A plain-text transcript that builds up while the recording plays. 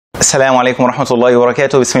السلام عليكم ورحمة الله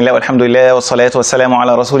وبركاته. بسم الله والحمد لله والصلاة والسلام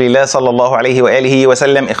على رسول الله صلى الله عليه وآله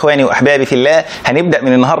وسلم. إخواني وأحبابي في الله، هنبدأ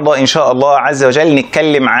من النهاردة إن شاء الله عز وجل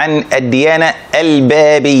نتكلم عن الديانة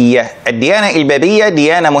البابية. الديانة البابية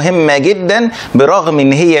ديانة مهمة جدا، برغم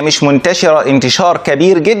إن هي مش منتشرة انتشار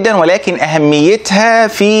كبير جدا، ولكن أهميتها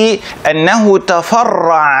في أنه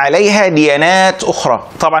تفرع عليها ديانات أخرى.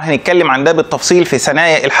 طبعا هنتكلم عن ده بالتفصيل في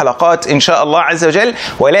ثنايا الحلقات إن شاء الله عز وجل،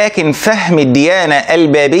 ولكن فهم الديانة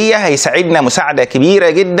البابية هيساعدنا مساعدة كبيرة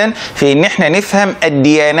جدا في ان احنا نفهم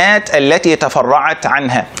الديانات التي تفرعت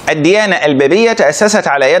عنها. الديانة البابية تأسست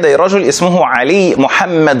على يدي رجل اسمه علي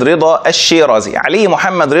محمد رضا الشيرازي. علي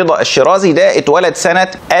محمد رضا الشيرازي ده اتولد سنة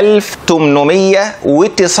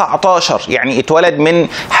 1819، يعني اتولد من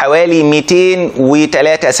حوالي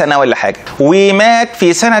 203 سنة ولا حاجة، ومات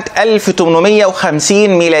في سنة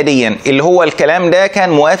 1850 ميلاديا، اللي هو الكلام ده كان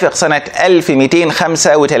موافق سنة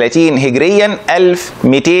 1235 هجريا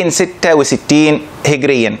 1266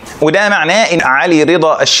 هجريا. وده معناه ان علي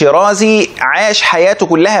رضا الشيرازي عاش حياته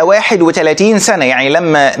كلها 31 سنة، يعني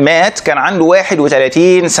لما مات كان عنده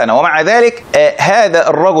 31 سنة، ومع ذلك هذا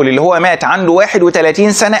الرجل اللي هو مات عنده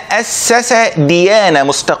 31 سنة أسس ديانة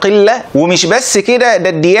مستقلة. ومش بس كده، ده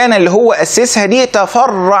الديانة اللي هو أسسها دي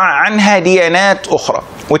تفرع عنها ديانات أخرى.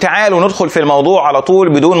 وتعالوا ندخل في الموضوع على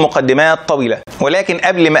طول بدون مقدمات طويلة. ولكن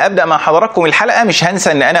قبل ما أبدأ مع حضراتكم الحلقة، مش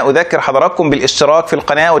هنسى أن أنا أذكر حضراتكم بالاشتراك في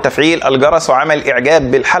القناة وتفعيل الجرس وعمل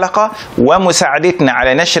إعجاب بالحلقة ومساعدتنا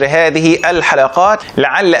على نشر هذه الحلقات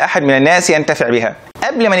لعل أحد من الناس ينتفع بها.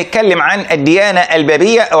 قبل ما نتكلم عن الديانة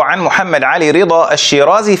البابية أو عن محمد علي رضا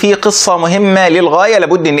الشيرازي، في قصة مهمة للغاية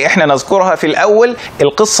لابد إن إحنا نذكرها في الأول.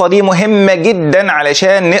 القصة دي مهمة جدا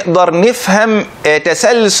علشان نقدر نفهم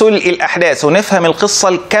تسلسل الأحداث ونفهم القصة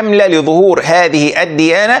الكاملة لظهور هذه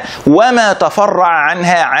الديانة وما تفرع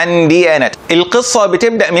عنها عن ديانات. القصة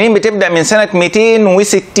بتبدأ منين؟ بتبدأ من سنة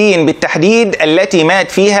 260 بالتحديد، التي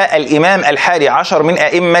مات فيها الإمام الحادي عشر من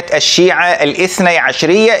أئمة الشيعة الاثني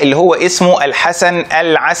عشرية، اللي هو اسمه الحسن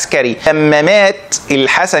العسكري. لما مات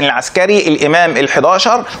الحسن العسكري الإمام ال11،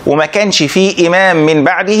 وما كانش فيه إمام من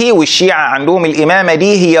بعده، والشيعة عندهم الإمامة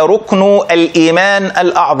دي هي ركن الإيمان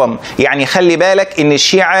الأعظم. يعني خلي بالك إن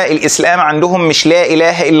الشيعة الإسلام عندهم مش لا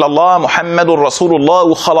إله إلا الله محمد رسول الله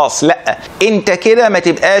وخلاص، لا، أنت كده ما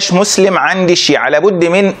تبقاش مسلم عند الشيعة، لابد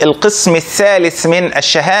من القسم الثالث من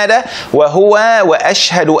الشهادة، وهو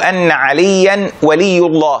وأشهد أن عليا ولي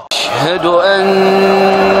الله. أشهد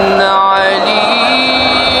أن علي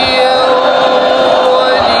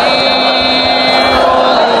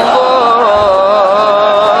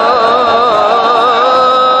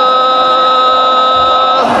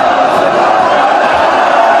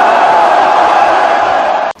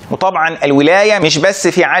طبعا الولاية مش بس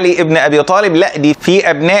في علي ابن أبي طالب، لا، دي في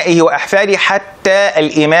أبنائه وأحفاده حتى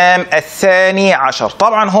الإمام الثاني عشر.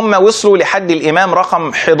 طبعا هم وصلوا لحد الإمام رقم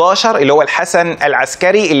 11 اللي هو الحسن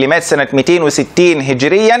العسكري اللي مات سنة 260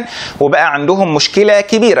 هجريا، وبقى عندهم مشكلة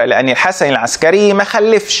كبيرة لأن الحسن العسكري ما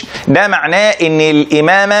خلفش. ده معناه إن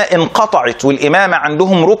الإمامة انقطعت، والإمامة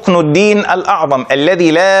عندهم ركن الدين الأعظم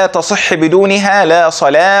الذي لا تصح بدونها لا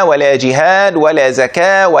صلاة ولا جهاد ولا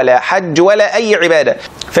زكاة ولا حج ولا أي عبادة.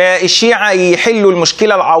 فالشيعة يحلوا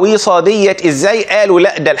المشكلة العويصة ديت ازاي؟ قالوا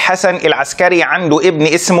لا، ده الحسن العسكري عنده ابن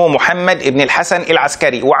اسمه محمد ابن الحسن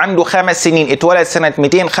العسكري، وعنده 5 سنين، اتولد سنة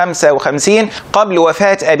 255 قبل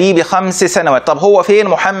وفاة أبيه ب5 سنوات. طب هو فين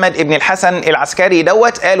محمد ابن الحسن العسكري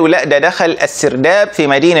دوت؟ قالوا لا، ده دخل السرداب في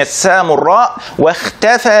مدينة سامراء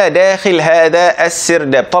واختفى داخل هذا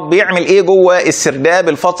السرداب. طب بيعمل ايه جوه السرداب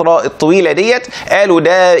الفترة الطويلة ديت؟ قالوا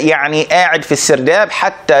ده يعني قاعد في السرداب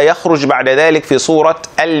حتى يخرج بعد ذلك في صورة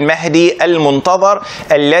المهدي المنتظر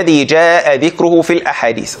الذي جاء ذكره في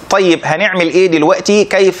الأحاديث. طيب هنعمل ايه دلوقتي؟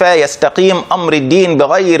 كيف يستقيم أمر الدين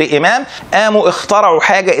بغير إمام؟ قاموا اخترعوا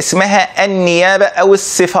حاجة اسمها النيابة أو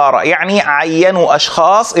السفارة، يعني عينوا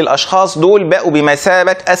أشخاص، الأشخاص دول بقوا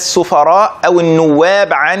بمثابة السفراء أو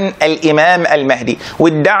النواب عن الإمام المهدي،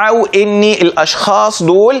 وادعوا ان الأشخاص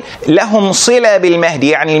دول لهم صلة بالمهدي،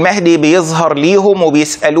 يعني المهدي بيظهر ليهم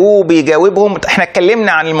وبيسألوه وبيجاوبهم. احنا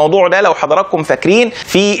اتكلمنا عن الموضوع ده لو حضراتكم فاكرين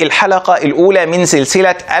في الحلقة الأولى من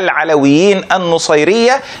سلسلة العلويين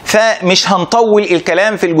النصيرية، فمش هنطول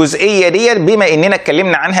الكلام في الجزئية دي بما إننا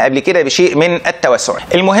اتكلمنا عنها قبل كده بشيء من التوسع.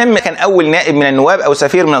 المهم، كان أول نائب من النواب أو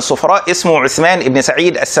سفير من السفراء اسمه عثمان ابن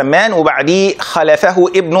سعيد السمان، وبعديه خلفه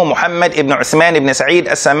ابنه محمد ابن عثمان ابن سعيد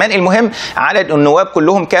السمان. المهم عدد النواب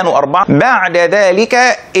كلهم كانوا 4. بعد ذلك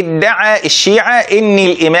ادعى الشيعة إن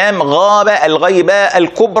الإمام غاب الغيبة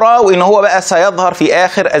الكبرى، وإن هو بقى سيظهر في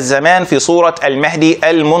آخر الزمان في صورة المهدي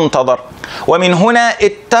المنتظر. ومن هنا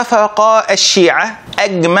اتفق الشيعة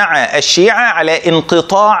أجمع الشيعة على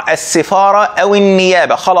انقطاع السفارة أو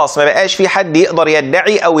النيابة. خلاص ما بقاش في حد يقدر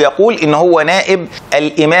يدعي أو يقول إن هو نائب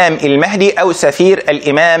الإمام المهدي أو سفير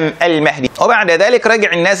الإمام المهدي. وبعد ذلك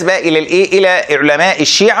رجع الناس بقى إلى علماء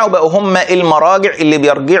الشيعة، وبقوا هم المراجع اللي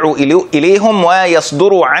بيرجعوا إليهم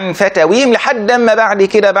ويصدروا عن فتاويهم، لحد ما بعد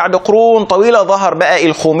كده بعد قرون طويلة ظهر بقى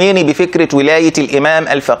الخميني بفكرة ولاية الإمام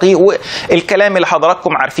الفقيه والكلام اللي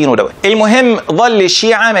حضراتكم عارفينه دوت. المهم ظل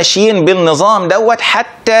الشيعة ماشيين بالنظام دوت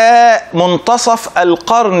حتى منتصف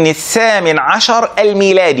القرن الثامن عشر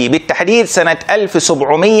الميلادي، بالتحديد سنة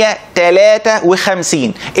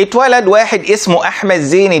 1753 اتولد واحد اسمه أحمد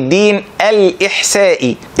زين الدين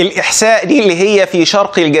الإحسائي. الإحساء دي اللي هي في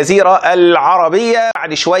شرق الجزيرة العربية.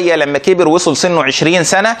 بعد شوية لما كبر وصل سنه 20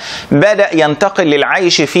 سنة بدأ ينتقل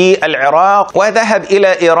للعيش في العراق، وذهب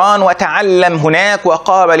إلى إيران وتعلم هناك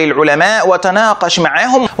وقابل العلماء وتناقش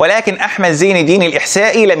معهم. ولكن أحمد زين الدين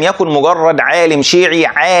الإحسائي لم يكن مجرد عالم شيعي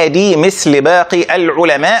عادي مثل باقي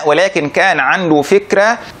العلماء، ولكن كان عنده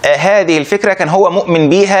فكرة، هذه الفكرة كان هو مؤمن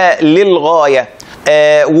بها للغاية.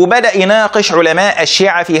 وبدأ يناقش علماء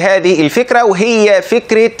الشيعة في هذه الفكرة، وهي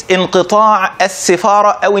فكرة انقطاع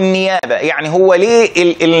السفارة أو النيابة. يعني هو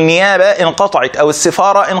ليه النيابة انقطعت أو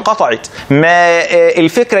السفارة انقطعت؟ ما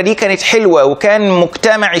الفكرة دي كانت حلوة، وكان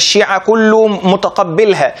مجتمع الشيعة كله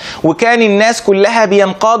متقبلها، وكان الناس كلها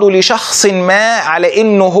بينقادوا لشخص ما على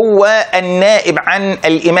إنه هو النائب عن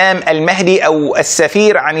الإمام المهدي أو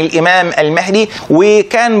السفير عن الإمام المهدي،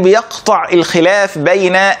 وكان بيقطع الخلاف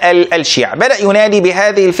بين الشيعة. بدأ ينادي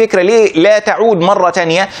بهذه الفكرة ليه لا تعود مرة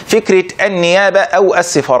تانية فكرة النيابة أو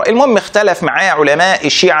السفارة. المهم اختلف معاه علماء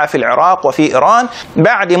الشيعة في العراق وفي إيران.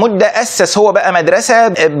 بعد مدة أسس هو بقى مدرسة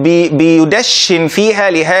بيدشن فيها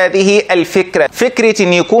لهذه الفكرة، فكرة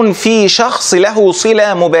أن يكون في شخص له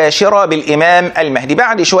صلة مباشرة بالإمام المهدي.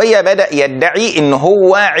 بعد شوية بدأ يدعي أنه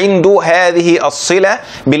هو عنده هذه الصلة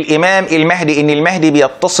بالإمام المهدي، أن المهدي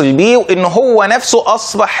بيتصل به، وأنه هو نفسه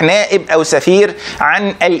أصبح نائب أو سفير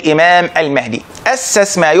عن الإمام المهدي.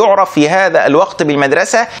 أسس ما يعرف في هذا الوقت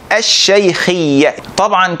بالمدرسة الشيخية.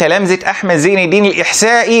 طبعا تلامذة أحمد زين الدين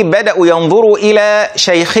الإحسائي بدأوا ينظروا إلى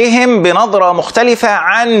شيخهم بنظرة مختلفة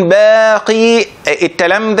عن باقي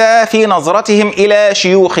التلامذة في نظرتهم إلى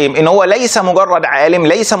شيوخهم، إن هو ليس مجرد عالم،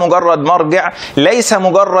 ليس مجرد مرجع، ليس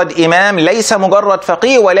مجرد إمام، ليس مجرد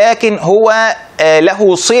فقيه، ولكن هو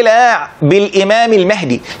له صلة بالإمام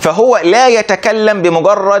المهدي. فهو لا يتكلم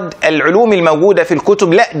بمجرد العلوم الموجودة في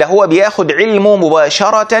الكتب، لا ده هو بياخد علمه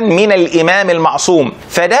مباشرة من الإمام المعصوم.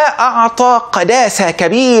 فده أعطى قداسة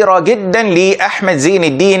كبيرة جدا لأحمد زين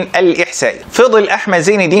الدين الإحسائي. فضل أحمد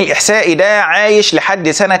زين الدين الإحسائي ده عايش لحد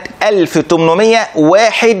سنة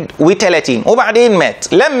 1831 وبعدين مات.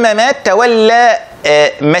 لما مات تولى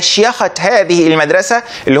مشيخة هذه المدرسة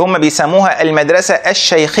اللي هم بيسموها المدرسة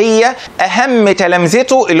الشيخية أهم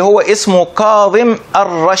تلامذته اللي هو اسمه كاظم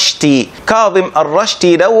الرشتي. كاظم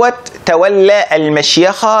الرشتي دوت تولى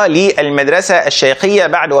المشيخة للمدرسة الشيخية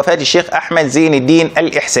بعد وفاة الشيخ أحمد زين الدين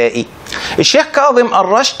الإحسائي. الشيخ كاظم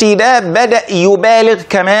الرشتي ده بدأ يبالغ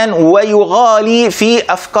كمان ويغالي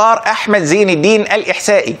في أفكار أحمد زين الدين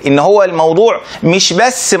الإحسائي، إن هو الموضوع مش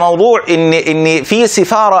بس موضوع إن في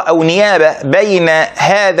سفارة أو نيابة بين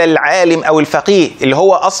هذا العالم أو الفقيه اللي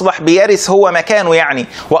هو أصبح بيرث هو مكانه يعني،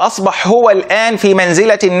 وأصبح هو الآن في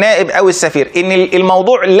منزلة النائب أو السفير. إن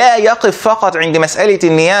الموضوع لا يقف فقط عند مسألة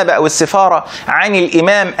النيابة أو السفارة عن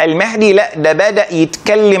الإمام المهدي، لا ده بدأ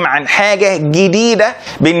يتكلم عن حاجة جديدة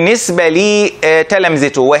بالنسبة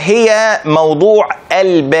لتلامذته، وهي موضوع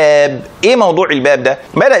الباب. إيه موضوع الباب ده؟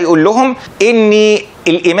 بدأ يقول لهم إن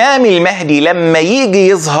الإمام المهدي لما يجي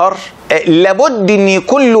يظهر لابد ان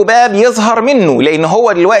كل باب يظهر منه، لان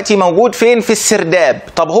هو دلوقتي موجود فين؟ في السرداب.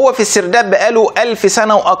 طب هو في السرداب بقاله 1000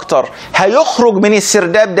 سنة واكتر، هيخرج من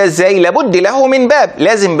السرداب ده ازاي؟ لابد له من باب،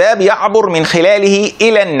 لازم باب يعبر من خلاله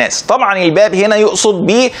الى الناس. طبعا الباب هنا يقصد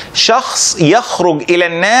به شخص يخرج الى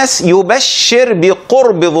الناس يبشر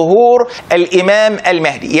بقرب ظهور الامام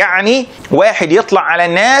المهدي، يعني واحد يطلع على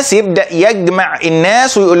الناس يبدأ يجمع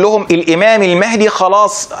الناس ويقول لهم الامام المهدي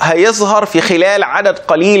خلاص هيظهر في خلال عدد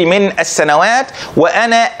قليل من السنوات،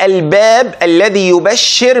 وأنا الباب الذي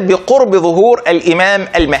يبشر بقرب ظهور الإمام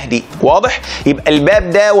المهدي. واضح؟ يبقى الباب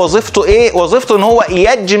ده وظيفته إيه؟ وظيفته إن هو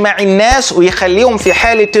يجمع الناس ويخليهم في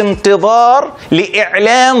حالة انتظار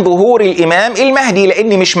لإعلان ظهور الإمام المهدي،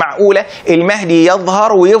 لأن مش معقولة المهدي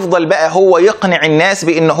يظهر ويفضل بقى هو يقنع الناس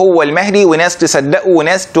بأنه هو المهدي وناس تصدقه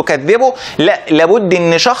وناس تكذبه. لا، لابد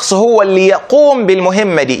إن شخص هو هو اللي يقوم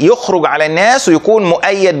بالمهمة دي، يخرج على الناس ويكون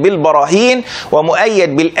مؤيد بالبراهين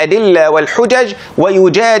ومؤيد بالأدلة والحجج،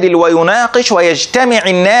 ويجادل ويناقش ويجتمع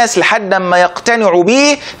الناس لحد ما يقتنعوا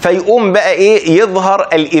به، فيقوم بقى إيه؟ يظهر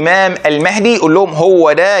الإمام المهدي، يقول لهم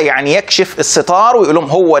هو ده، يعني يكشف الستار ويقول لهم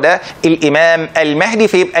هو ده الإمام المهدي،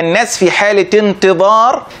 فيبقى الناس في حالة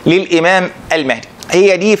انتظار للإمام المهدي.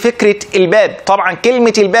 هي دي فكرة الباب. طبعا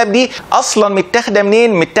كلمة الباب دي أصلا متاخدة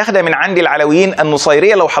منين؟ متاخدة من عند العلويين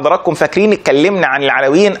النصيرية. لو حضراتكم فاكرين اتكلمنا عن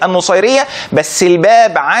العلويين النصيرية، بس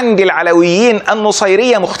الباب عند العلويين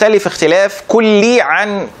النصيرية مختلف اختلاف كلي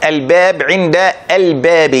عن الباب عند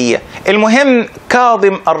البابية. المهم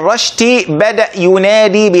كاظم الرشتي بدأ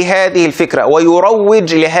ينادي بهذه الفكرة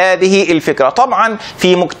ويروج لهذه الفكرة. طبعا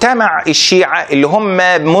في مجتمع الشيعة اللي هم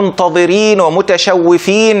منتظرين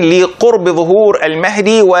ومتشوفين لقرب ظهور المهدي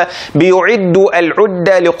وبيعدوا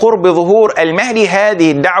العدة لقرب ظهور المهدي،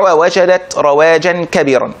 هذه الدعوة وجدت رواجا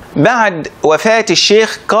كبيرا. بعد وفاة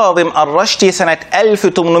الشيخ كاظم الرشتي سنة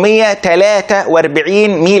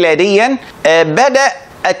 1843 ميلاديا، بدأ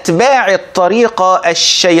أتباع الطريقة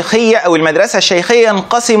الشيخية أو المدرسة الشيخية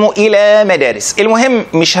ينقسموا إلى مدارس. المهم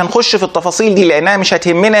مش هنخش في التفاصيل دي لأنها مش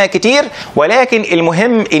هتهمنا كتير، ولكن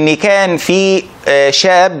المهم إن كان في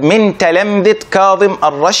شاب من تلامذة كاظم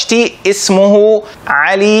الرشتي اسمه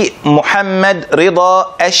علي محمد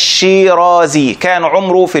رضا الشيرازي، كان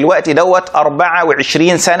عمره في الوقت دوت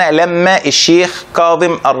 24 سنة لما الشيخ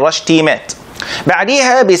كاظم الرشتي مات.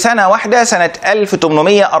 بعديها بسنة واحدة سنة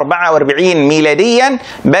 1844 ميلاديا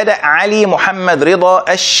بدأ علي محمد رضا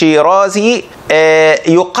الشيرازي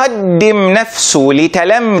يقدم نفسه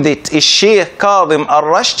لتلامذة الشيخ كاظم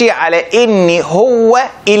الرشتي على إن هو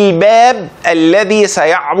الباب الذي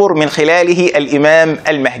سيعبر من خلاله الإمام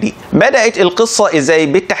المهدي. بدأت القصة إزاي؟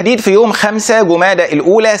 بالتحديد في يوم 5 جمادى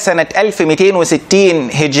الأولى سنة 1260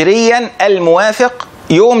 هجريا الموافق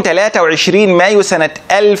يوم 23 مايو سنة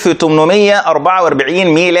 1844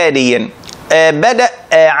 ميلاديا. بدأ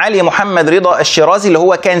علي محمد رضا الشيرازي اللي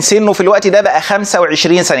هو كان سنه في الوقت ده بقى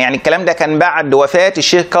 25 سنة، يعني الكلام ده كان بعد وفاة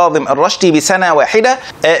الشيخ كاظم الرشتي بسنة واحدة.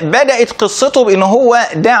 بدأت قصته بأنه هو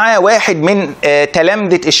دعا واحد من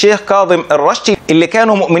تلامذة الشيخ كاظم الرشتي اللي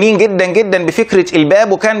كانوا مؤمنين جدا جدا بفكرة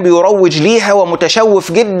الباب، وكان بيروج ليها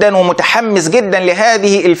ومتشوف جدا ومتحمس جدا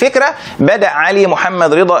لهذه الفكرة. بدأ علي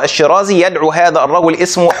محمد رضا الشيرازي يدعو هذا الرجل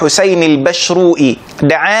اسمه حسين البشروئي،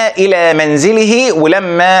 دعاه إلى منزله،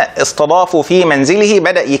 ولما استضافوا في منزله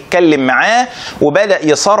بدأ يتكلم معاه وبدأ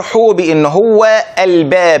يصرحه بأنه هو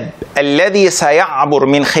الباب الذي سيعبر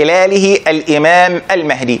من خلاله الإمام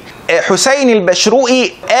المهدي. حسين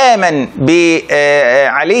البشروئي آمن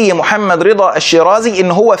بعلي محمد رضا الشيرازي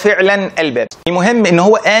إن هو فعلا الباب. المهم إن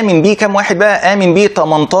هو آمن بيه كم واحد بقى؟ آمن بيه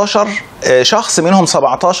 18 شخص، منهم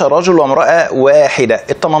 17 رجل وامرأة واحدة.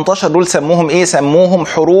 ال 18 دول سموهم إيه؟ سموهم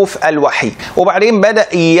حروف الوحي. وبعدين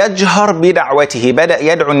بدأ يجهر بدعوته، بدأ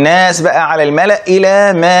يدعو الناس بقى على الملأ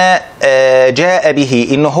إلى ما جاء به،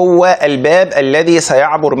 إنه هو الباب الذي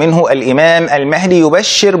سيعبر منه الإمام المهدي،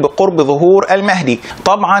 يبشر بقرب ظهور المهدي.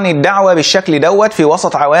 طبعا الدعوة بالشكل دوت في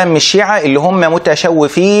وسط عوام الشيعة اللي هم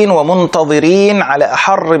متشوفين ومنتظرين على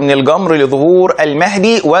أحر من الجمر لظهور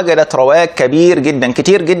المهدي وجدت رواج كبير جدا.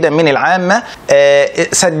 كتير جدا من العامة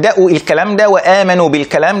صدقوا الكلام ده وآمنوا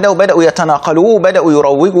بالكلام ده وبدأوا يتناقلوه وبدأوا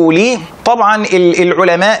يروجوا ليه. طبعا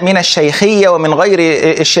العلماء من الشيخية ومن غير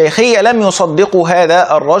الشيخية لم يصدقوا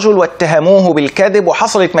هذا الرجل واتهموه بالكذب،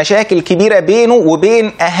 وحصلت مشاكل كبيرة بينه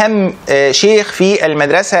وبين أهم شيخ في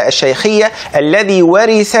المدرسة الشيخية الذي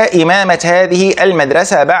ورث إمامة هذه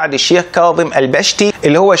المدرسة بعد الشيخ كاظم البشتي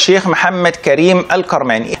اللي هو الشيخ محمد كريم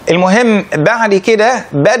الكرماني. المهم بعد كده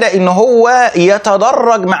بدأ إن هو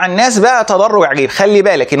يتدرج مع الناس بقى تدرج عجيب. خلي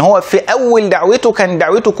بالك إن هو في أول دعوته كان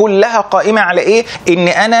دعوته كلها قائمة على إيه؟ إن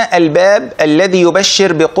أنا الباب الذي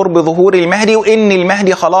يبشر بقرب ظهور المهدي، وإن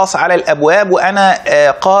المهدي خلاص على الأبواب، وأنا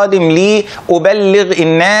قادم لي أبلغ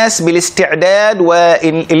الناس بالاستعداد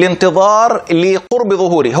والانتظار لقرب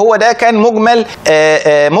ظهوره. هو ده كان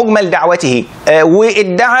مجمل دعوته.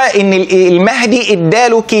 وادعى ان المهدي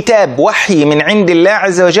اداله كتاب وحي من عند الله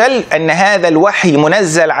عز وجل، ان هذا الوحي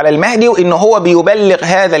منزل على المهدي وان هو بيبلغ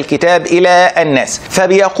هذا الكتاب الى الناس.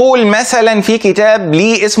 فبيقول مثلا في كتاب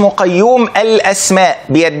ليه اسمه قيوم الاسماء،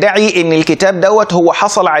 بيدعي ان الكتاب دوت هو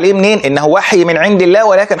حصل عليه منين؟ انه وحي من عند الله،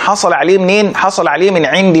 ولكن حصل عليه منين؟ حصل عليه من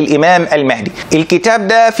عند الامام المهدي. الكتاب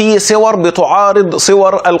ده فيه صور بتعارض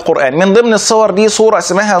صور القرآن. من ضمن الصور دي صورة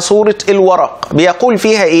اسمها صورة الورق، بيقول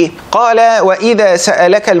فيها فيها إيه؟ قال وإذا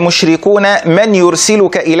سألك المشركون من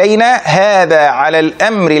يرسلك إلينا هذا على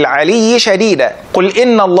الأمر العلي شديدا قل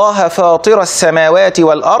إن الله فاطر السماوات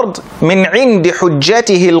والأرض من عند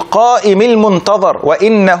حجته القائم المنتظر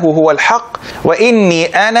وإنه هو الحق وإني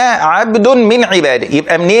أنا عبد من عباده.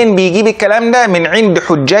 يبقى منين بيجيب الكلام ده؟ من عند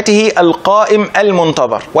حجته القائم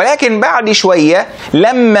المنتظر. ولكن بعد شوية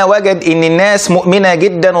لما وجد إن الناس مؤمنة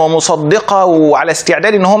جدا ومصدقة وعلى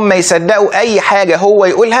استعداد إن هم يصدقوا أي حاجة هو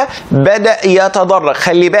يقولها بدأ يتدرج.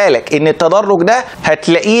 خلي بالك إن التدرج ده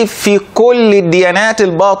هتلاقيه في كل الديانات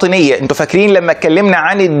الباطنية. انتوا فاكرين لما اتكلمنا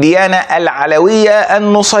عن الديانة العلوية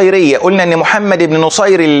النصيرية قلنا إن محمد بن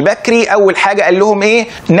نصير البكري أول حاجة قال لهم إيه؟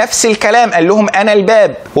 نفس الكلام، قال لهم أنا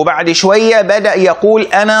الباب، وبعد شوية بدأ يقول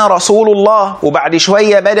أنا رسول الله، وبعد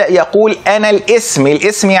شوية بدأ يقول أنا الاسم.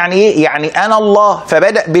 الاسم يعني إيه؟ يعني أنا الله.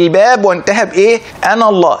 فبدأ بالباب وانتهى بإيه؟ أنا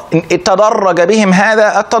الله. تدرج بهم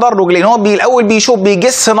هذا التدرج لأن هو الأول بيشوف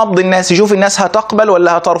بيجس نبض الناس، يشوف الناس هتقبل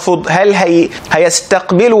ولا هترفض، هل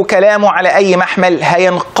هيستقبلوا كلامه على أي محمل،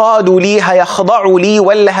 هينقادوا ليه، هيخضعوا ليه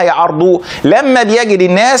ولا هيعرضوه. لما بيجد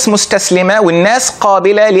الناس مستسلمة والناس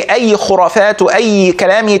قابلة لأي خرافات وأي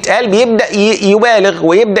كلام يتقال بيبدأ يبالغ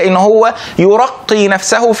ويبدأ إن هو يرقي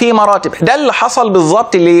نفسه في مراتب. ده اللي حصل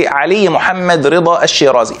بالظبط لعلي محمد رضا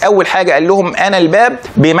الشيرازي. أول حاجة قال لهم أنا الباب،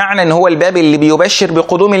 بمعنى إن هو الباب اللي بيبشر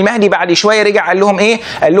بقدوم المهدي. بعد شوية رجع قال لهم إيه؟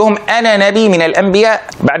 قال لهم أنا نبي من الأنبياء.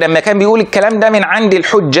 بعد ما كان بيقول الكلام ده من عند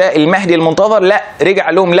الحجة المهدي المنتظر، لا رجع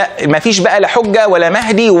قال لهم لا ما فيش بقى لا حجة ولا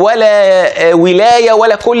مهدي ولا ولاية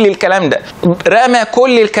ولا كل الكلام ده. رمى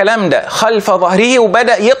كل الكلام ده خلف ظهره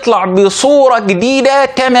وبدأ يطلع بصورة جديدة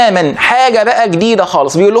تماما، حاجة بقى جديدة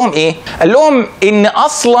خالص. بيقول لهم إيه؟ قال لهم إن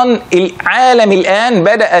أصلا العالم الآن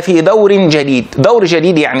بدأ في دور جديد. دور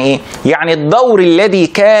جديد يعني إيه؟ يعني الدور الذي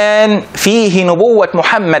كان فيه نبوة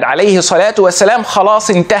محمد عليه الصلاة والسلام خلاص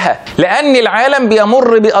انتهى، لأن العالم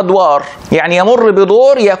بيمر بأدوار. يعني يمر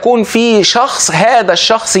بدور يكون فيه شخص، هذا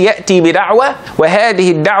الشخص يأتي بدعوة،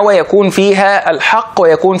 وهذه الدعوة يكون فيها الحق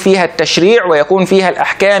ويكون فيها التشريع ويكون فيها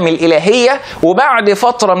الأحكام الإلهية، وبعد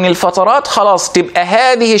فترة من الفترات خلاص تبقى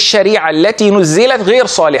هذه الشريعة التي نزلت غير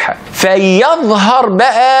صالحة، فيظهر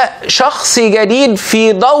بقى شخص جديد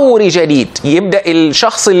في دور جديد. يبدأ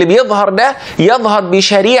الشخص اللي بيظهر ده يظهر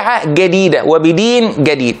بشريعة جديدة وبدين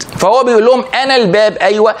جديد. فهو بيقول لهم أنا الباب،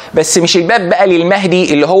 أيوة، بس مش الباب بقى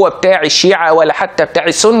للمهدي اللي هو بتاع الشيعة ولا حتى بتاع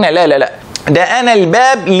السنة، لا لا لا، ده أنا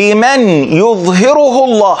الباب لمن يظهره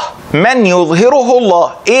الله. من يظهره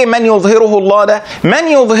الله. إيه من يظهره الله ده؟ من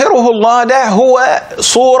يظهره الله ده هو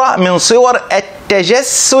صورة من صور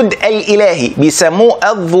التجسد الإلهي، بيسموه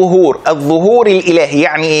الظهور، الظهور الإلهي.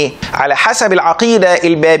 يعني إيه؟ على حسب العقيدة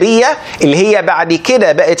البابية اللي هي بعد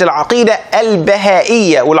كده بقت العقيدة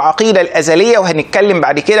البهائية والعقيدة الأزلية، وهنتكلم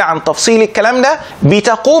بعد كده عن تفصيل الكلام ده.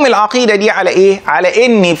 بتقوم العقيدة دي على إيه؟ على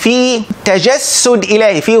إن في تجسد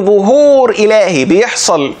إلهي، في ظهور إلهي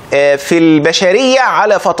بيحصل في البشرية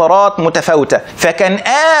على فترات متفاوتة. فكان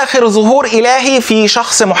آخر ظهور إلهي في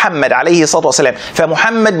شخص محمد عليه الصلاة والسلام.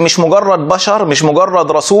 فمحمد مش مجرد بشر، مش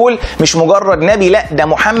مجرد رسول، مش مجرد نبي، لا، ده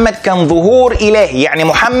محمد كان ظهور إلهي. يعني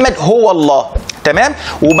محمد هو الله، تمام.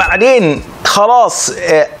 وبعدين خلاص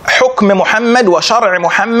حكم محمد وشرع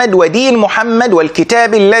محمد ودين محمد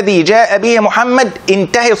والكتاب الذي جاء به محمد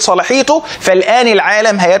انتهت صلاحيته. فالآن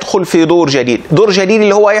العالم هيدخل في دور جديد. دور جديد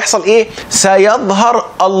اللي هو هيحصل إيه؟ سيظهر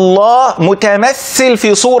الله متمثل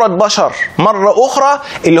في صورة بشر مرة أخرى،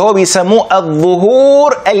 اللي هو بيسموه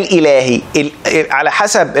الظهور الإلهي. على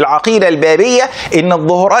حسب العقيدة البابية إن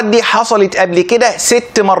الظهورات دي حصلت قبل كده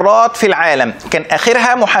 6 مرات في العالم، كان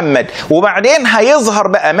آخرها محمد. وبعدين هيظهر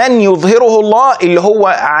بقى من يظهره الله اللي هو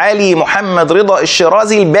علي محمد رضا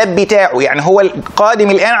الشيرازي، الباب بتاعه. يعني هو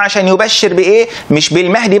القادم الآن عشان يبشر بإيه؟ مش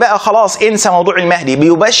بالمهدي بقى، خلاص انسى موضوع المهدي،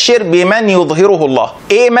 بيبشر بمن يظهره الله.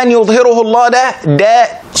 إيه من يظهره الله ده؟ ده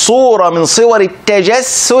صورة من صور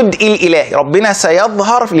التجسد الإلهي. ربنا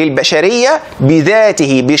سيظهر للبشرية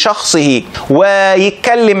بذاته بشخصه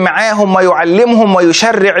ويتكلم معاهم ويعلمهم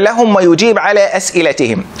ويشرع لهم ويجيب على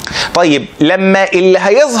أسئلتهم. طيب لما اللي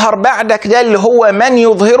هيظهر بعدك ده اللي هو من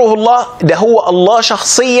يظهره الله، ده هو الله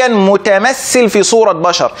شخصيا متمثل في صورة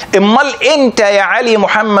بشر. امال انت يا علي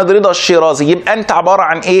محمد رضا الشيرازي يبقى انت عبارة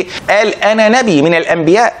عن ايه؟ قال انا نبي من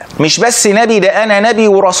الانبياء. مش بس نبي، ده انا نبي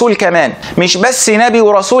ورسول كمان. مش بس نبي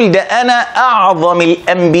ورسول، ده انا اعظم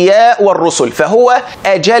الانبياء والرسل. فهو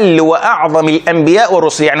اجل واعظم الانبياء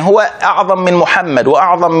والرسل، يعني هو اعظم من محمد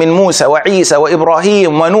واعظم من موسى وعيسى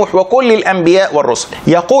وابراهيم ونوح وكل الانبياء والرسل.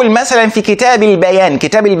 يقول مثلا في كتاب البيان،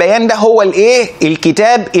 كتاب البيان ده هو الايه؟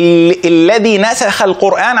 الكتاب الذي نسخ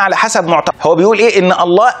القرآن القرآن على حسب معتقد. هو بيقول ايه؟ ان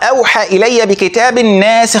الله اوحى الي بكتاب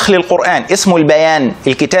ناسخ للقرآن اسمه البيان.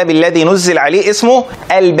 الكتاب الذي نزل عليه اسمه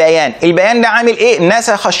البيان. البيان ده عامل ايه؟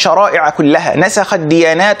 نسخ الشرائع كلها، نسخ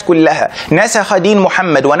الديانات كلها، نسخ دين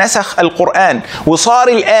محمد ونسخ القرآن. وصار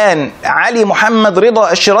الآن علي محمد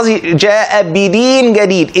رضا الشيرازي جاء بدين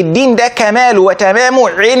جديد. الدين ده كماله وتمامه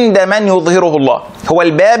عند من يظهره الله، هو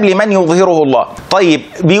الباب لمن يظهره الله. طيب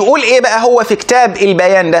بيقول ايه بقى هو في كتاب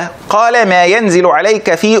البيان ده؟ قال ما ينزل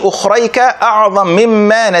عليك في أخريك أعظم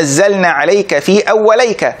مما نزلنا عليك في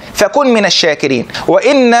أوليك فكن من الشاكرين،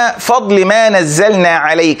 وإن فضل ما نزلنا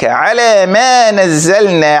عليك على ما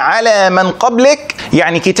نزلنا على من قبلك.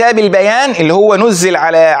 يعني كتاب البيان اللي هو نزل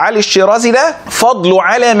على علي الشيرازي ده فضله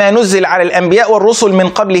على ما نزل على الأنبياء والرسل من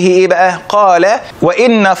قبله ايه بقى؟ قال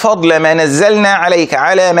وإن فضل ما نزلنا عليك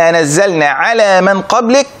على ما نزلنا على من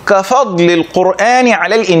قبلك كفضل القرآن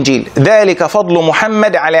على الإنجيل، ذلك فضل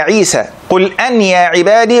محمد على عيسى، قل أن يا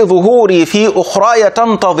عبادي ظهوري في أخراي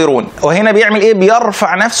تنتظرون. وهنا بيعمل إيه؟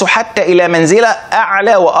 بيرفع نفسه حتى إلى منزلة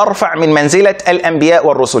أعلى وأرفع من منزلة الأنبياء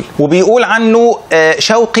والرسل. وبيقول عنه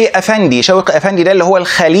شوقي أفندي. شوقي أفندي ده اللي هو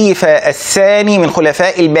الخليفة الثاني من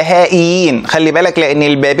خلفاء البهائيين. خلي بالك لأن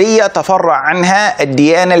البابية تفرع عنها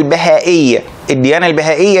الديانة البهائية. الديانة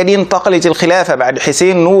البهائية دي انتقلت الخلافة بعد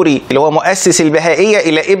حسين نوري اللي هو مؤسس البهائية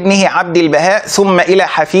إلى ابنه عبد البهاء ثم إلى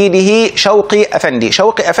حفيده شوقي أفندي.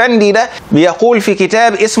 شوقي أفندي ده بيقول في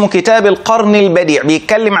كتاب اسمه كتاب القرن البديع،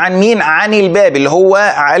 بيتكلم عن مين؟ عن الباب اللي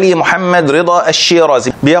هو علي محمد رضا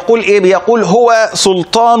الشيرازي. بيقول إيه؟ بيقول هو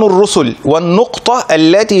سلطان الرسل والنقطة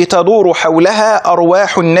التي تدور حولها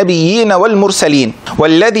أرواح النبيين والمرسلين،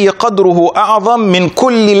 والذي قدره أعظم من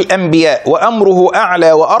كل الأنبياء وأمره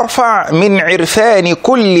أعلى وأرفع من عرفان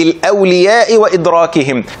كل الأولياء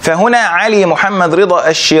وإدراكهم. فهنا علي محمد رضا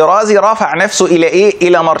الشيرازي رفع نفسه إلى إيه؟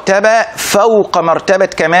 إلى مرتبة فوق مرتبة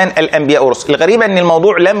كمان الأنبياء والرسل. الغريبة أن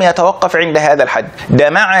الموضوع لم يتوقف عند هذا الحد، ده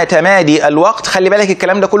مع تمادي الوقت. خلي بالك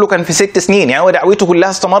الكلام ده كله كان في 6 سنين، يعني هو دعوته كلها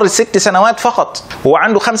استمرت 6 سنوات فقط. هو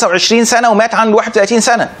عنده 25 سنة ومات عنده 31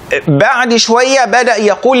 سنة. بعد شوية بدأ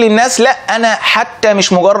يقول للناس لا أنا حتى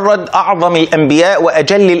مش مجرد أعظم الأنبياء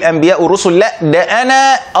وأجل الأنبياء والرسل، لا ده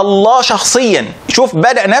أنا الله شخصيا. شوف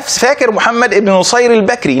بدأ نفس فاكر محمد ابن نصير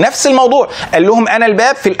البكري نفس الموضوع، قال لهم أنا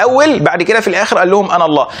الباب في الأول، بعد كده في الآخر قال لهم أنا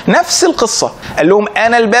الله. نفس القصة، قال لهم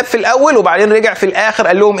أنا الباب في الأول وبعدين رجع في الآخر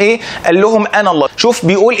قال لهم إيه؟ قال لهم أنا الله. شوف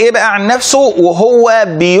بيقول إيه بقى عن نفسه وهو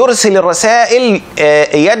بيرسل الرسائل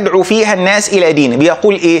يدعو فيها الناس إلى دينه.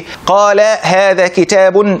 بيقول إيه؟ قال هذا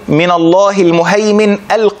كتاب من الله المهيمن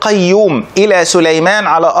القيوم إلى سليمان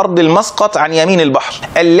على أرض المسقط عن يمين البحر،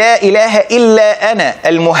 لا إله إلا أنا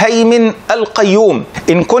المهيمن القيوم،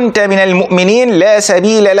 إن كنت من المؤمنين لا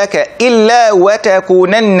سبيل لك إلا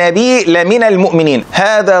وتكونن بي لمن المؤمنين،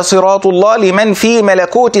 هذا صراط الله لمن في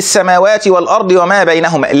ملكوت السماوات والأرض وما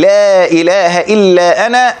بينهما، لا إله إلا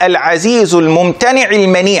أنا العزيز الممتنع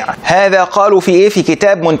المنيع. هذا قالوا في إيه؟ في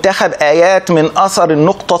كتاب منتخب آيات من أثر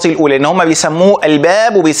النقطة الأولى، إن هم بيسموه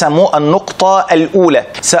الباب وبيسموه النقطة الأولى.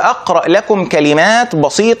 سأقرأ لكم كلمات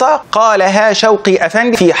بسيطة قالها شوقي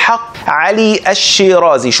أفندي في حق علي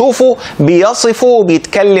الشيرازي. شوفوا بيصفه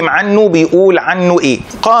بيتكلم عنه بيقول عنه إيه.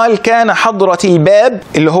 قال كان حضرة الباب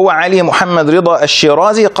اللي هو علي محمد رضا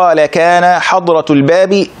الشيرازي، قال كان حضرة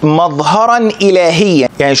الباب مظهرا إلهيا.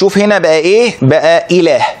 يعني شوف هنا بقى إيه؟ بقى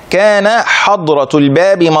إله. كان حضرة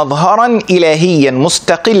الباب مظهرا إلهيا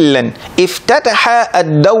مستقلا، افتتح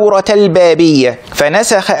الدورة البابية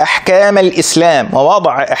فنسخ أحكام الإسلام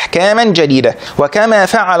ووضع أحكاما جديدة، وكما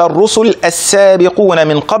فعل الرسل السابقون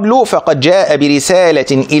من قبل فقد جاء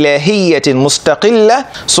برسالة إلهية مستقلة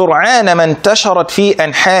سرعان ما انتشرت في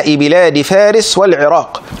أنحاء بلاد فارس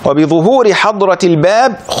والعراق. وبظهور حضرة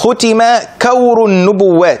الباب ختم كور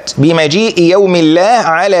النبوات بمجيء يوم الله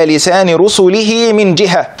على لسان رسله من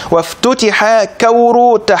جهة، وافتتح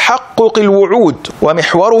كور تحقق الوعود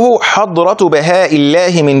ومحوره حضرة بهاء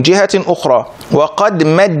الله من جهة أخرى. وقد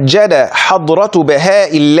مجد حضرة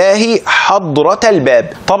بهاء الله حضرة الباب.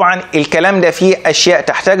 طبعا الكلام ده فيه أشياء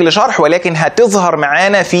تحتاج لشرح ولكن هتظهر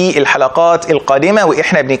معانا في الحلقات القادمة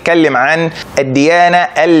وإحنا بنتكلم عن الديانة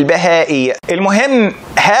البهائية. المهم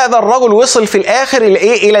هذا الرجل وصل في الآخر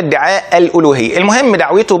إلى ادعاء الألوهية. المهم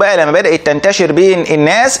دعوته بقى لما بدأت تنتشر بين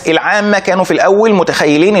الناس العامة كانوا في الأول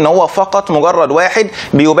متخيلين المفسرين ان هو فقط مجرد واحد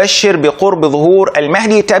بيبشر بقرب ظهور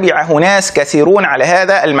المهدي، تبعه ناس كثيرون على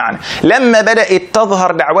هذا المعنى. لما بدأت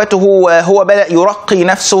تظهر دعوته وهو بدأ يرقي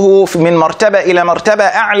نفسه من مرتبة إلى مرتبة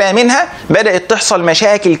أعلى منها، بدأت تحصل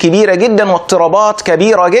مشاكل كبيرة جدا واضطرابات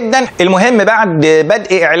كبيرة جدا. المهم بعد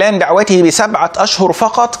بدء إعلان دعوته ب7 أشهر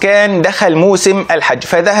فقط كان دخل موسم الحج،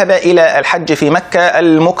 فذهب إلى الحج في مكة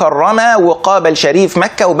المكرمة وقابل شريف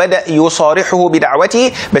مكة وبدأ يصارحه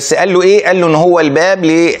بدعوته، بس قال له إيه؟ قال له إن هو الباب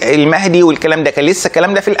للمهدي والكلام ده. كان لسه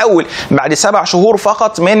الكلام ده في الأول بعد 7 شهور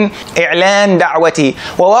فقط من إعلان دعوته.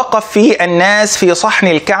 ووقف في الناس في صحن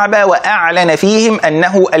الكعبة وأعلن فيهم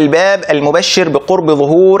أنه الباب المبشر بقرب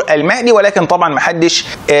ظهور المهدي، ولكن طبعا ما حدش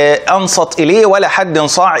أنصت إليه ولا حد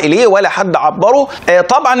انصاع إليه ولا حد عبره.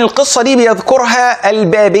 طبعا القصة دي بيذكرها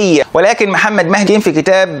البابية، ولكن محمد مهدي في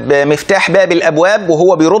كتاب مفتاح باب الأبواب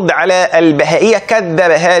وهو بيرد على البهائية كذب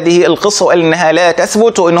هذه القصة وقال إنها لا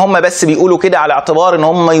تثبت، وإن هم بس بيقولوا كده على اعتبار إن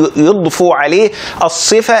هم يضفوا عليه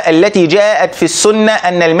الصفة التي جاءت في السنة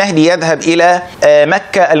أن المهدي يذهب إلى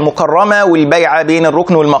مكة المكرمة والبيعة بين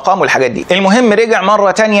الركن والمقام والحاجات دي. المهم رجع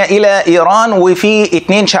مرة تانية إلى إيران، وفي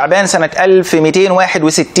 2 شعبان سنة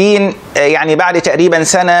 1261 يعني بعد تقريبا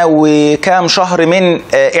سنة وكام شهر من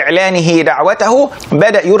إعلانه دعوته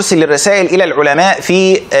بدأ يرسل الرسائل إلى العلماء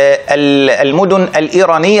في المدن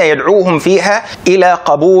الإيرانية يدعوهم فيها إلى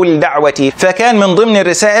قبول دعوته. فكان من ضمن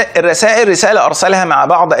الرسائل رسالة أرسلها مع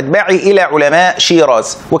بعض أتباعه إلى علماء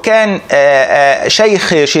شيراز، وكان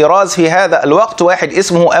شيخ شيراز في هذا الوقت واحد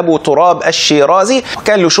اسمه أبو تراب الشيرازي،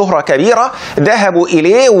 وكان له شهرة كبيرة. ذهبوا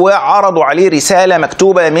إليه وعرضوا عليه رسالة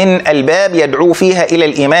مكتوبة من الباب يدعو فيها إلى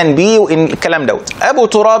الإيمان به والكلام دوت. أبو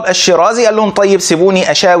تراب الشيرازي قال لهم طيب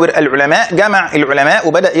سيبوني أشاور العلماء. جمع العلماء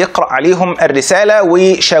وبدأ يقرأ عليهم الرسالة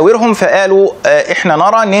ويشاورهم، فقالوا إحنا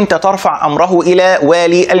نرى أن أنت ترفع أمره إلى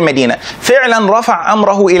والي المدينة. فعلا رفع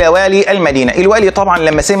أمره إلى والي المدينة. الوالي طبعا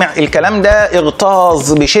لما سمع الكلام ده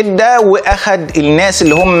اغتاظ بشدة وأخذ الناس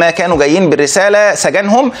اللي هم كانوا جايين بالرسالة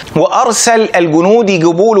سجنهم، وأرسل الجنود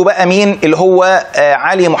يجيبوا له بقى مين اللي هو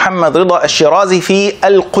علي محمد رضا الشيرازي في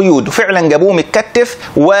القيود، وفعلا جابوه متكتف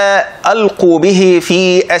وألقوا به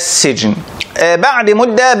في السجن. بعد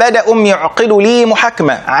مدة بدأوا يعقدوا لي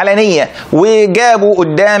محاكمة علنية وجابوا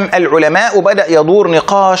قدام العلماء، وبدأ يدور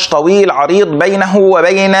نقاش طويل عريض بينه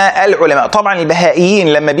وبين العلماء. طبعا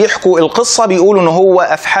البهائيين لما بيحكوا القصة بيقولوا ان هو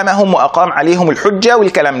أفحمهم وأقام عليهم الحجة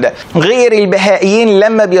والكلام ده. غير البهائيين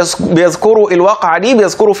لما بيذكروا الواقعة دي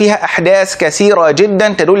بيذكروا فيها أحداث كثيرة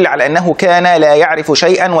جدا تدل على أنه كان لا يعرف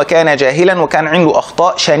شيئا وكان جاهلا وكان عنده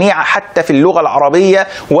أخطاء شنيعة حتى في اللغة العربية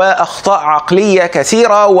وأخطاء عقلية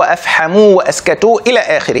كثيرة، وأفحموه وأسكتوه إلى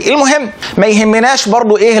آخره. المهم ما يهمناش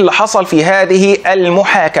برضو إيه اللي حصل في هذه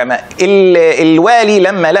المحاكمة. الوالي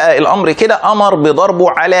لما لقى الأمر كده أمر بضربه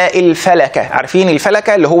على الفلكة. عارفين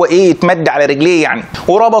الفلكة اللي هو إيه؟ يتمد على رجليه يعني.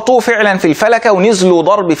 وربطوه فعلا في الفلكة ونزلوا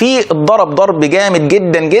ضرب فيه. الضرب ضرب جامد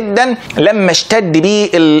جدا جدا. لما اشتد بيه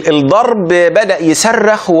الضرب بدأ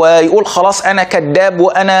يصرخ ويقول خلاص أنا كذاب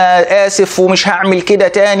وأنا آسف ومش هعمل كده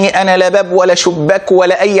تاني، أنا لا باب ولا شباك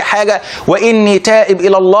ولا أي حاجة، وإني تائب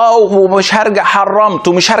إلى الله ومش هرجع، حرمت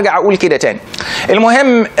ومش هرجع أقول كده تاني.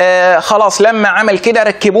 المهم خلاص لما عمل كده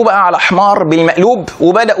ركبوه بقى على حمار بالمقلوب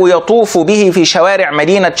وبدأوا يطوفوا به في شوارع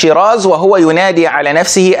مدينة شيراز وهو ينادي على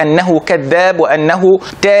نفسه أنه كذاب وأنه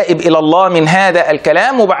تائب إلى الله من هذا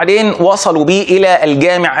الكلام. وبعدين وصلوا به إلى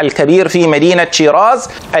الجامع الكبير في مدينة شيراز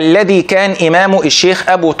الذي كان إمامه الشيخ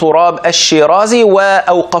أبو تراب الشيرازي،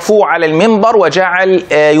 وأوقفوه على المنبر وجعل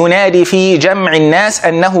ينادي في جمع الناس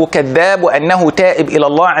أنه كذاب وأنه تائب إلى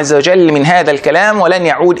الله عز وجل من هذا الكلام ولن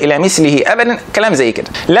يعود إلى مثله أبدا، كلام زي كده.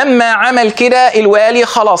 لما عمل كده الوالي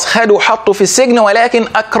خلاص خده حطه في السجن، ولكن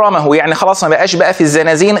أكرمه، يعني خلاص ما بقاش بقى في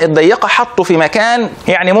الزنازين الضيقة، حطه في مكان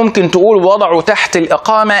يعني ممكن تقول وضعه تحت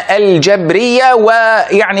الإقامة الجبرية،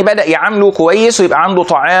 ويعني بدأ يعامله كويس ويبقى عنده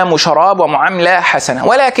طعام وشراب ومعاملة حسنة.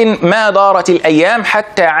 ولكن ما دارت الأيام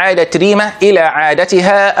حتى عادت ريمة إلى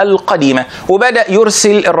عادتها القديمة، وبدأ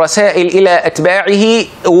يرسل الرسائل إلى أتباعه.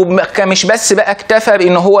 ومش بس بقى اكتفى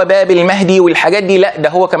بأنه هو باب المهدي والحاجات دي، لا ده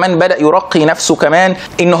هو كمان بدأ يرقي نفسه كمان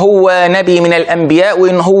إنه هو نبي من الأنبياء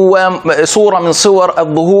وإنه هو صورة من صور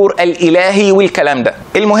الظهور الإلهي والكلام ده.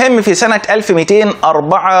 المهم في سنة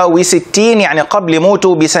 1264 يعني قبل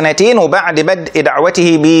موته بسنتين وبعد بدء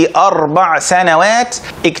دعوته ب4 سنوات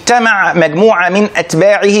اجتمع مجموعة من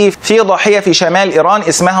أتباعه في ضاحية في شمال إيران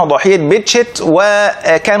اسمها ضاحية بيتشت،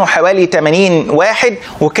 وكانوا حوالي 80 واحد،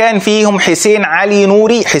 وكان فيهم حسين علي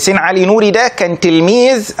نوري. حسين علي نوري ده كان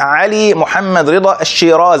تلميذ علي علي محمد رضا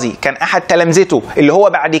الشيرازي، كان أحد تلامذته اللي هو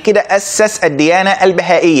بعد كده أسس الديانة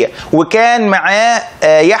البهائية، وكان معاه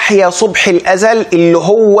يحيى صبحي الأزل اللي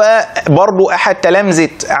هو برضو أحد تلامذة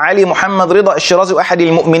علي محمد رضا الشيرازي وأحد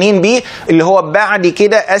المؤمنين به، اللي هو بعد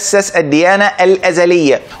كده أسس الديانة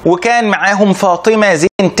الأزلية. وكان معاهم فاطمة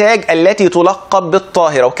زينتاج التي تلقب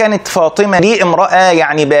بالطاهرة، وكانت فاطمة دي امرأة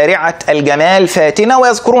يعني بارعة الجمال فاتنة،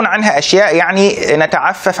 ويذكرون عنها أشياء يعني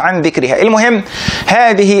نتعفف عن ذكرها. المهم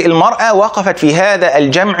هذه المرأة وقفت في هذا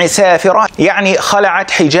الجمع سافرة، يعني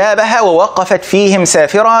خلعت حجابها ووقفت فيهم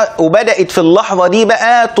سافرة، وبدأت في اللحظة دي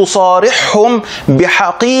بقى تصارحهم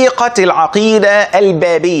بحقيقة العقيدة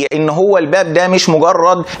البابية، إن هو الباب ده مش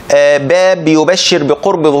مجرد باب بيبشر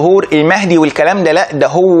بقرب ظهور المهدي والكلام ده، لا ده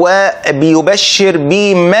هو بيبشر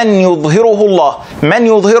بمن يظهره الله. من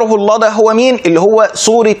يظهره الله ده هو مين؟ اللي هو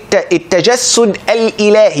صورة التجسد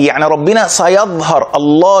الإلهي، يعني ربنا سيظهر،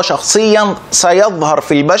 الله شخصيا سيظهر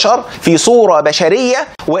في البشر في صورة بشرية.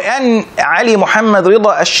 وأن علي محمد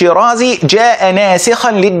رضا الشيرازي جاء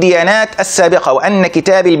ناسخا للديانات السابقة، وأن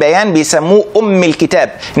كتاب البيان بيسموه أم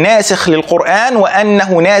الكتاب، ناسخ للقرآن،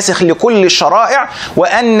 وأنه ناسخ لكل الشرائع،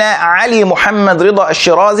 وأن علي محمد رضا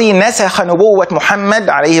الشيرازي نسخ نبوة محمد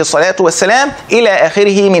عليه الصلاة والسلام إلى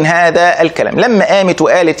آخره من هذا الكلام. لما قامت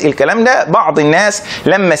وقالت الكلام ده، بعض الناس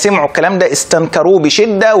لما سمعوا الكلام ده استنكروه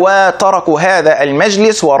بشدة وتركوا هذا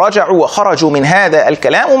المجلس ورجعوا وخرجوا من هذا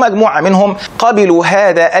الكلام، ومجموعة منهم قبلوا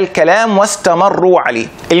هذا الكلام واستمروا عليه.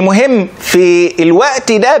 المهم في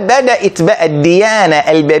الوقت ده بدأت بقى الديانة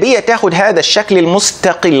البابية تاخد هذا الشكل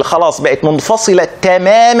المستقل، خلاص بقت منفصلة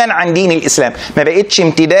تماما عن دين الإسلام، ما بقتش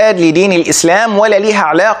امتداد لدين الإسلام ولا ليها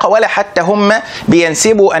علاقة، ولا حتى هم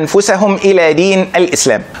بينسبوا أنفسهم إلى دين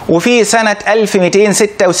الإسلام. وفي سنة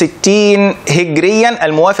 1266 هجريا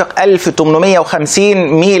الموافق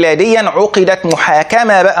 1850 ميلاديا عقدت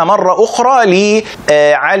محاكمة بقى مرة أخرى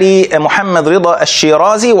لعلي محمد رضا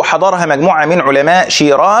الشيرازي، وحضرها مجموعة من علماء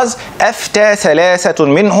شيراز، أفتى 3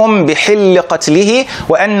 منهم بحل قتله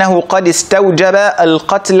وأنه قد استوجب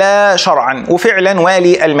القتل شرعا. وفعلا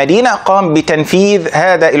والي المدينة قام بتنفيذ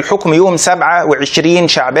هذا الحكم يوم 27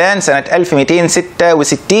 شعبان سنة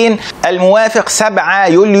 1266 الموافق 7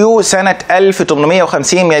 يوليو سنة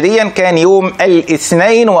 1850 ميلاديا، كان يوم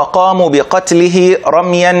الاثنين، وقاموا بقتله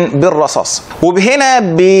رميا بالرصاص. وبهنا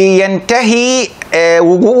بينتهي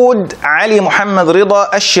وجود علي محمد رضا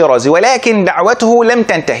الشيرازي، ولكن دعوته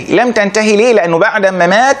لم تنتهي ليه؟ لأنه بعد ما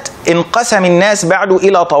مات انقسم الناس بعده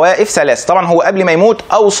إلى طوائف 3. طبعا هو قبل ما يموت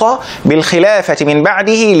أوصى بالخلافة من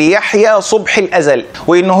بعده ليحيى صبحي الأزل،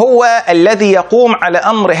 وإنه هو الذي يقوم على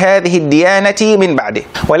أمر هذه الديانة من بعده.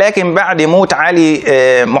 ولكن بعد موت علي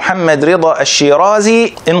محمد رضا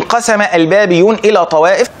الشيرازي انقسم البابيون إلى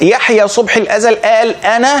طوائف. يحيى صبحي الأزل قال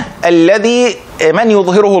أنا الذي من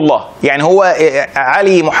يظهره الله، يعني هو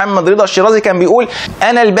علي محمد رضا الشيرازي كان بيقول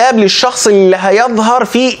أنا الباب للشخص اللي هيظهر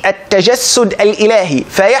في التجسد الإلهي،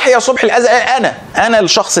 فيحيى صبحي الأزل أنا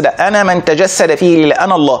الشخص ده، أنا من تجسد فيه،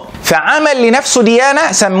 أنا الله. فعمل لنفسه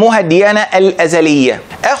ديانة سموها الديانة الأزلية.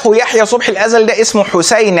 أخو يحيى صبحي الأزل ده اسمه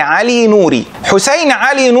حسين علي نوري. حسين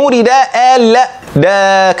علي نوري ده قال لا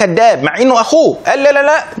ده كذاب، مع انه اخوه، قال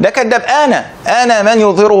لا ده كذاب، انا من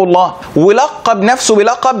يظهره الله، ولقب نفسه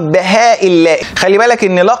بلقب بهاء الله. خلي بالك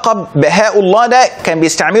ان لقب بهاء الله ده كان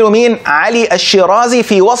بيستعمله مين؟ علي الشيرازي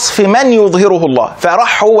في وصف من يظهره الله،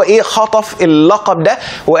 فراح هو خطف اللقب ده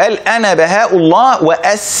وقال انا بهاء الله،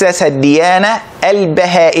 واسس الديانة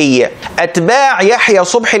البهائية. اتباع يحيى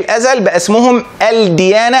صبحي الازل بقى اسمهم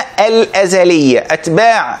الديانة الازلية،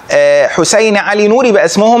 اتباع حسين علي نوري بقى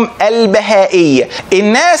اسمهم البهائية.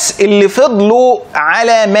 الناس اللي فضلوا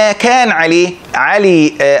على ما كان عليه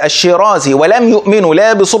علي الشيرازي ولم يؤمنوا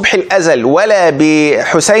لا بصبحي الازل ولا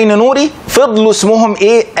بحسين نوري فضلوا اسمهم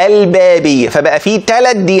البابية. فبقى في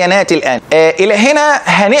 3 ديانات الان. الى هنا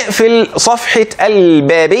هنقفل صفحة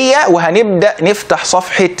البابية وهنبدأ نفتح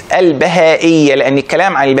صفحة البهائية، لان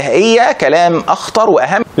الكلام عن البهائية كلام اخطر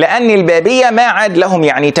واهم، لان البابية ما عاد لهم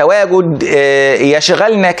يعني تواجد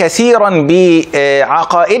يشغلنا كثيرا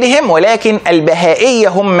بعقائدهم، ولكن البهائية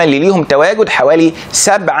هم اللي ليهم تواجد، حوالي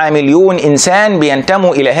 7 مليون إنسان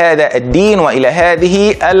بينتموا إلى هذا الدين وإلى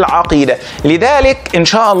هذه العقيدة. لذلك إن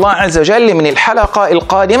شاء الله عز وجل من الحلقة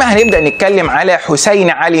القادمة هنبدأ نتكلم على حسين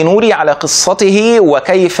علي نوري، على قصته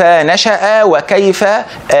وكيف نشأ وكيف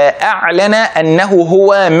أعلن أنه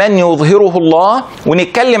هو من يظهره الله،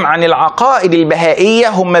 ونتكلم عن العقائد البهائية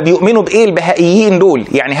هم بيؤمنوا بإيه البهائيين دول؟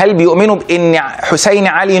 يعني هل بيؤمنوا بإن حسين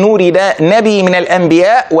علي نوري ده نبي من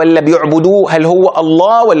الأنبياء، ولا بيعبدوه هل هو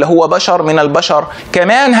الله ولا هو بشر من البشر؟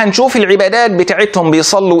 كمان هنشوف العبادات بتاعتهم،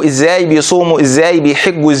 بيصلوا إزاي، بيصوموا إزاي،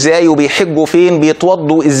 بيحجوا إزاي، وبيحجوا فين،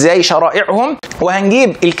 بيتوضوا إزاي، شرائعهم.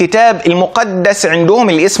 وهنجيب الكتاب المقدس عندهم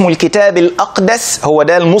اللي اسمه الكتاب الأقدس، هو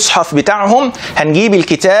ده المصحف بتاعهم. هنجيب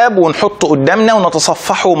الكتاب ونحطه قدامنا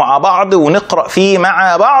ونتصفحه مع بعض ونقرأ فيه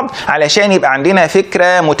مع بعض علشان يبقى عندنا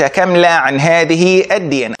فكرة متكاملة عن هذه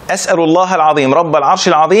الديانة. أسأل الله العظيم رب العرش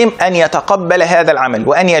العظيم أن يتقبل هذا العمل،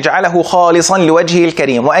 وأن يجعله خالصا لوجهه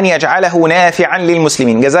الكريم، وأن يجعله نافعا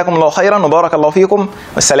للمسلمين. جزاكم الله خيرا وبارك الله فيكم،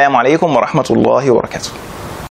 والسلام عليكم ورحمة الله وبركاته.